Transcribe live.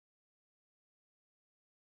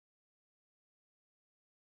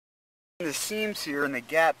In the seams here and the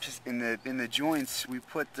gaps in the joints, we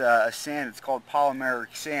put a sand. It's called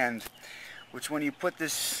polymeric sand, which when you put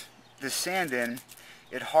this sand in,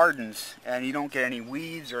 it hardens and you don't get any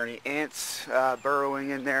weeds or any ants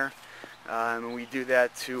burrowing in there. And we do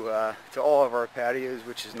that to all of our patios,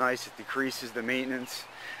 which is nice. It decreases the maintenance.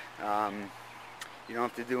 You don't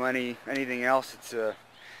have to do anything else.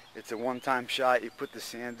 It's a one-time shot. You put the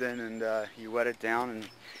sand in and you wet it down and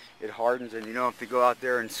it hardens, and you don't have to go out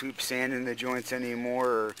there and sweep sand in the joints anymore,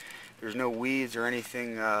 or there's no weeds or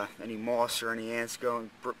anything, any moss or any ants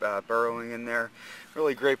burrowing in there.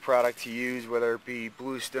 Really great product to use, whether it be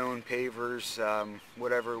bluestone, pavers,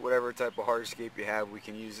 whatever type of hardscape you have, we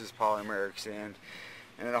can use this polymeric sand.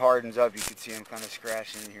 And it hardens up. You can see I'm kind of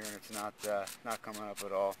scratching in here, and it's not coming up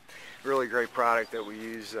at all. Really great product that we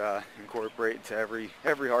use, incorporate into every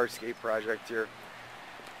hardscape project here.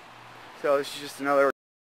 So this is just another